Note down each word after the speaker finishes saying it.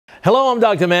Hello, I'm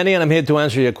Dr. Manny, and I'm here to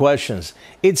answer your questions.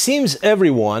 It seems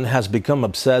everyone has become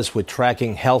obsessed with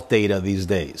tracking health data these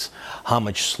days. How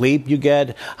much sleep you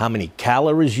get, how many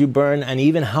calories you burn, and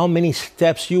even how many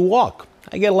steps you walk.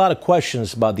 I get a lot of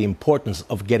questions about the importance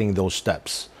of getting those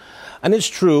steps. And it's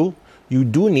true, you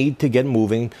do need to get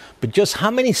moving, but just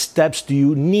how many steps do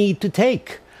you need to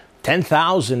take?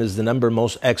 10,000 is the number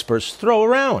most experts throw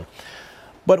around.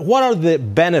 But what are the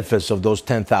benefits of those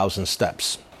 10,000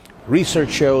 steps? Research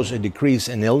shows a decrease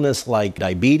in illness like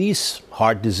diabetes,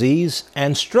 heart disease,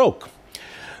 and stroke.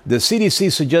 The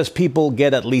CDC suggests people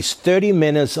get at least 30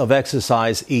 minutes of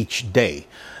exercise each day.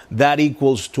 That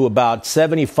equals to about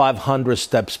 7,500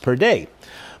 steps per day.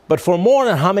 But for more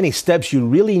on how many steps you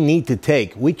really need to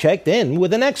take, we checked in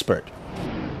with an expert.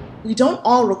 We don't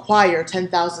all require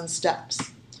 10,000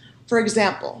 steps. For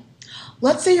example,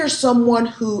 let's say you're someone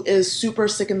who is super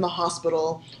sick in the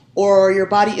hospital or your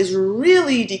body is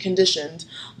really deconditioned,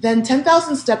 then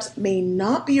 10,000 steps may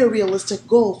not be a realistic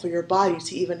goal for your body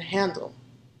to even handle.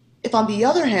 If, on the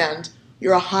other hand,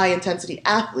 you're a high-intensity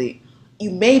athlete,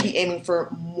 you may be aiming for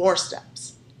more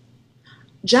steps.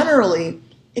 Generally,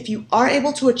 if you are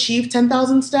able to achieve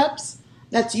 10,000 steps,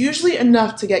 that's usually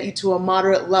enough to get you to a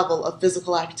moderate level of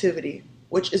physical activity,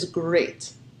 which is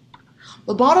great.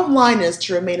 The bottom line is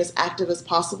to remain as active as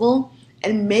possible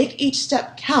and make each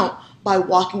step count by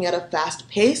walking at a fast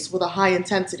pace with a high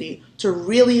intensity to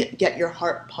really get your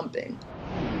heart pumping.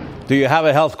 Do you have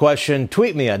a health question?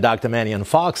 Tweet me at Dr. Manny on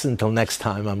Fox. Until next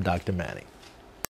time, I'm Dr. Manny.